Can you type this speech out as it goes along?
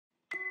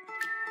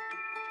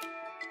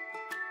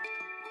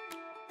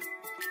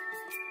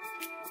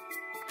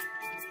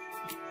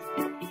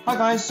Hi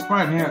guys,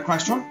 Brian here at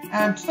Crestron,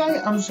 and today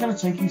I'm just going to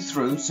take you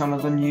through some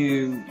of the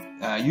new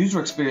user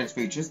experience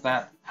features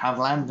that have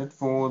landed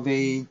for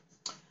the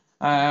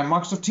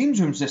Microsoft Teams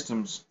Room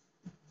systems.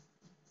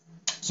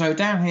 So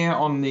down here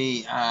on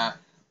the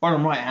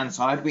bottom right hand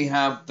side we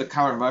have the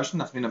current version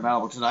that's been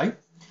available today,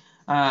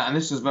 and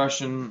this is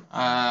version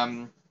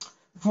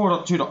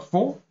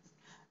 4.2.4,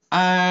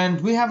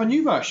 and we have a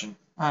new version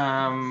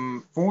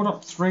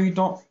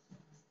 4.3.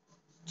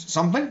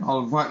 something.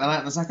 I'll work that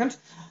out in a second.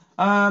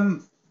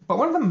 But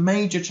one of the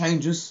major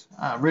changes,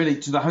 really,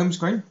 to the home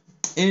screen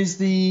is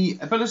the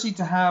ability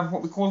to have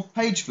what we call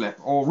page flip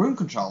or room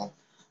control.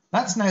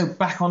 That's now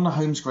back on the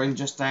home screen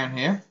just down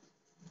here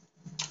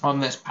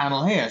on this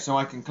panel here. So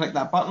I can click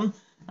that button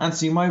and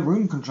see my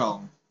room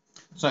control.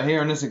 So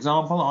here in this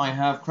example, I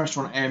have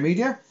Crestron Air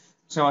Media.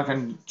 So I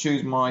can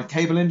choose my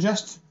cable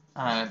ingest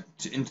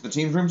into the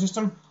Teams Room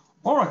system,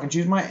 or I can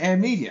choose my Air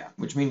Media,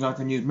 which means I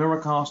can use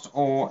Miracast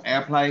or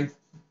AirPlay,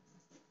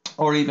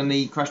 or even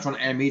the Crestron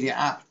Air Media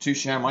app to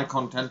share my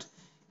content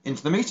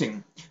into the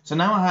meeting. So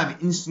now I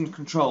have instant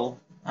control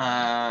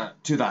to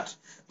that.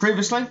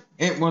 Previously,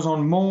 it was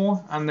on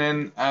More, and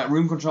then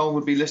room control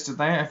would be listed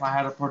there if I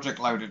had a project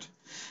loaded.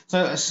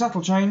 So a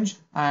subtle change,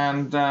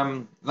 and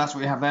that's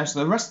what we have there. So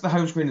the rest of the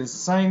home screen is the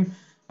same.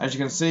 As you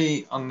can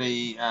see on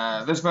the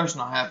this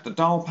version, I have the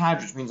dial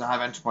pad, which means I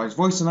have enterprise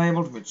voice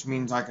enabled, which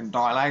means I can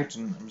dial out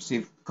and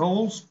receive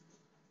calls.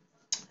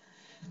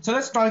 So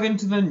let's dive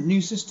into the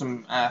new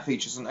system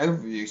features and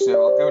overview.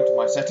 So I'll go into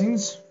my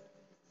settings,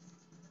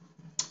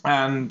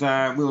 and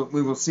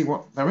we will see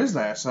what there is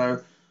there.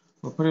 So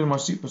we'll put in my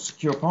super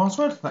secure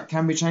password. That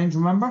can be changed,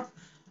 remember.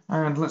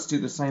 And let's do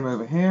the same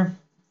over here.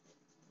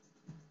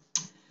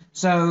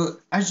 So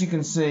as you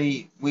can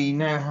see, we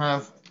now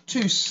have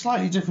two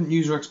slightly different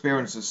user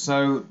experiences.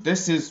 So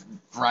this is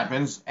for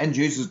admins. End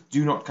users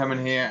do not come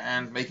in here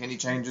and make any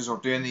changes or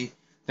do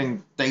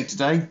anything day to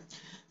day.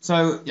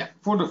 So yeah,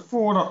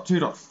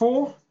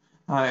 4.2.4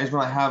 is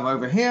what I have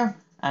over here,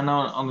 and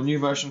on the new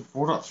version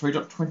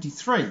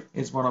 4.3.23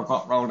 is what I've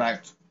got rolled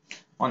out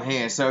on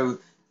here. So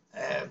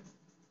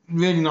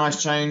really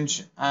nice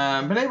change.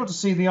 Been able to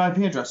see the IP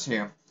address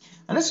here,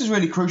 and this is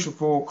really crucial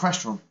for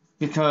Crestron,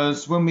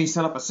 because when we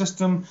set up a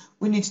system,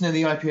 we need to know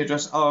the IP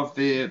address of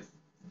the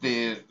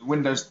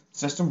Windows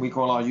system we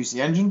call our UC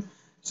engine,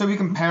 so we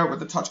can pair it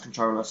with the touch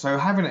controller. So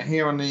having it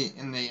here in the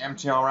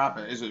MTR app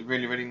is a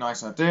really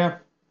nice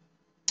idea.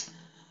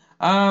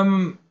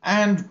 And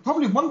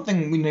probably one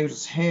thing we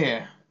notice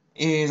here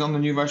is on the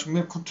new version we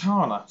have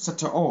Cortana set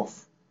to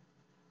off.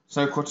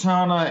 So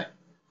Cortana,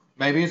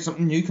 maybe it's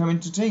something new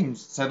coming to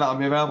Teams, so that'll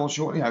be available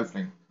shortly,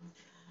 hopefully.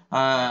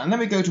 And then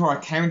we go to our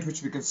account,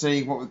 which we can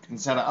see what we can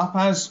set it up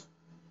as.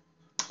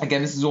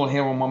 Again, this is all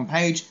here on one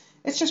page.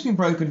 It's just been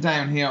broken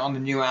down here on the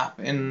new app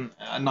in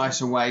a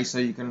nicer way, so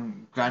you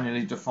can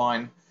granularly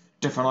define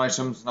different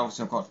items. And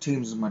obviously I've got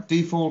Teams as my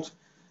default.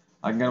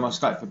 I can go to my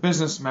Skype for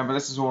Business. Remember,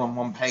 this is all on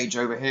one page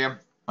over here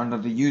under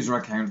the user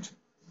account.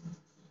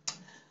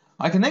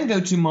 I can then go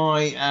to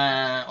my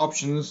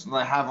options that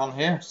I have on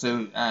here.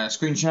 So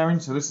screen sharing.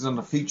 So this is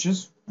under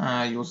features.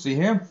 You'll see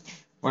here.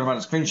 What about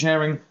the screen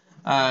sharing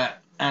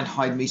and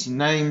hide meeting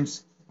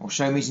names or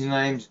show meeting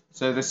names?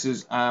 So this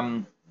is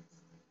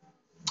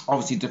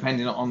obviously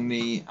depending on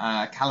the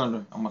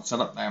calendar and what's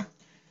set up there.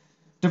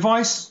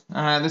 Device.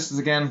 This is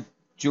again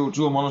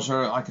dual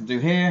monitor I can do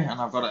here,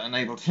 and I've got it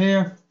enabled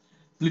here.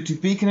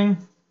 Bluetooth beaconing,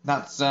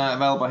 that's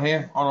available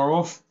here, on or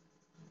off,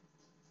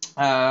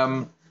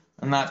 and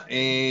that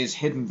is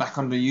hidden back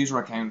under user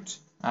account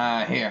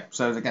here.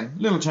 So again,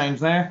 little change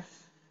there.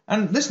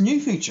 And this new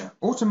feature,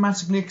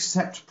 automatically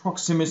accept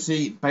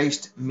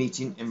proximity-based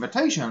meeting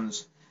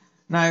invitations.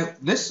 Now,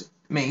 this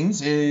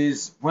means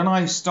is when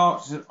I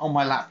start on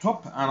my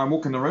laptop and I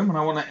walk in the room and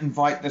I want to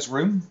invite this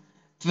room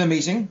to the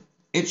meeting,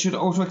 it should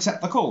auto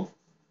accept the call.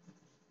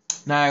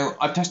 Now,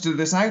 I've tested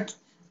this out,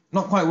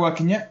 not quite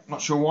working yet,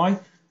 not sure why.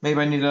 Maybe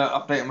I need to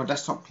update on my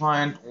desktop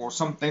client or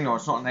something, or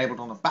it's not enabled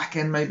on the back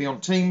end, maybe on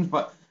Teams.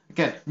 But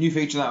again, new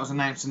feature that was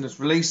announced in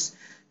this release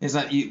is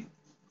that you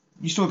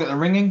still get the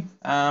ringing,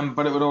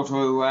 but it would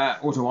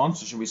auto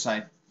answer, should we say,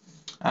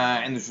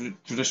 in the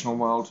traditional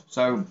world.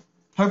 So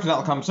hopefully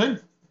that'll come soon.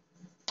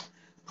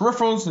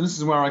 Peripherals, and this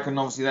is where I can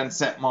obviously then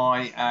set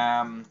my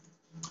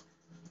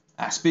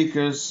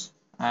speakers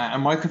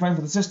and microphone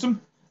for the system.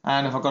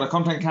 And if I've got a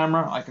content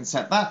camera, I can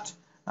set that.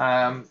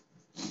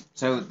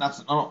 So that's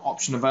an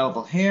option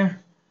available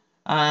here.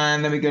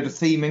 And then we go to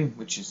theming,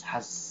 which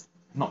has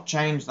not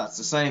changed. That's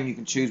the same. You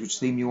can choose which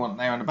theme you want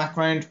there in the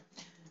background.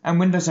 And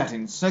window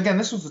settings. So again,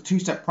 this was a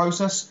two-step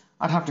process.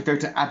 I'd have to go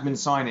to admin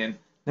sign in.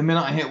 The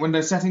minute I hit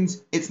window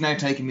settings, it's now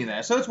taking me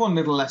there. So it's one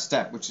little less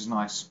step, which is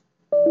nice.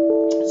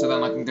 So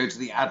then I can go to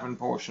the admin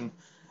portion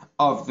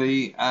of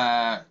the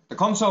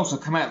console. So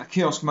come out of the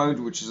kiosk mode,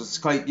 which is a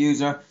Skype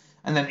user,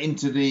 and then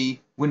into the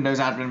Windows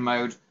admin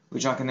mode,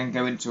 which I can then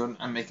go into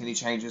and make any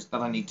changes that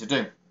I need to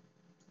do.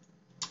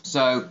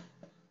 So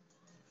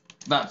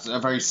that's a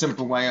very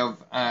simple way of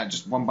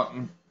just one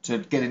button to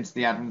get into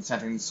the admin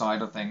settings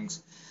side of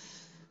things.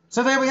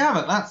 So there we have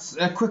it. That's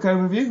a quick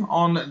overview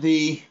on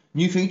the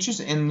new features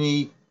in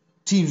the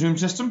Teams room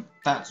system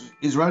that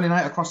is rolling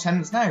out across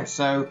tenants now.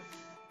 So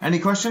any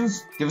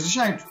questions, give us a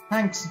shout.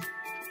 Thanks.